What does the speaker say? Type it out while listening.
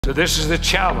So this is the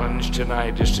challenge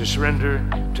tonight, is to surrender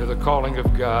to the calling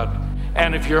of God.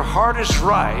 And if your heart is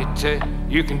right,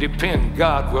 you can depend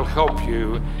God will help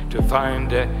you to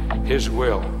find His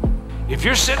will. If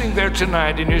you're sitting there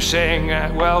tonight and you're saying,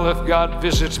 well, if God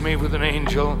visits me with an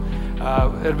angel,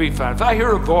 it'll be fine. If I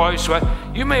hear a voice, well,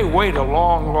 you may wait a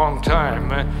long, long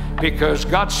time because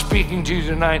God's speaking to you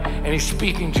tonight, and He's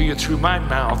speaking to you through my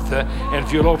mouth. And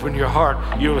if you'll open your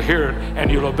heart, you'll hear it and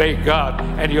you'll obey God,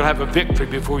 and you'll have a victory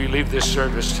before you leave this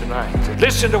service tonight.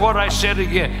 Listen to what I said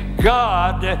again.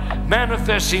 God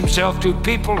manifests Himself to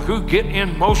people who get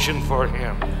in motion for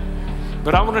Him.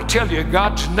 But I want to tell you,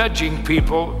 God's nudging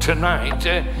people tonight,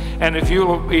 and if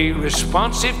you'll be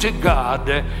responsive to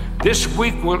God, this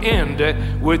week will end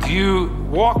with you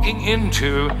walking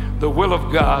into the will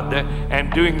of God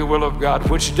and doing the will of God,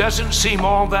 which doesn't seem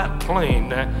all that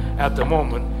plain at the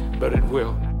moment, but it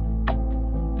will.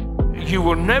 You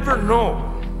will never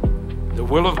know the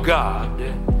will of God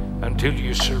until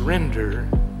you surrender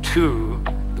to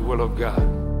the will of God.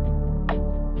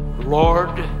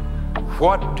 Lord,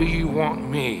 what do you want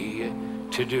me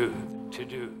to do?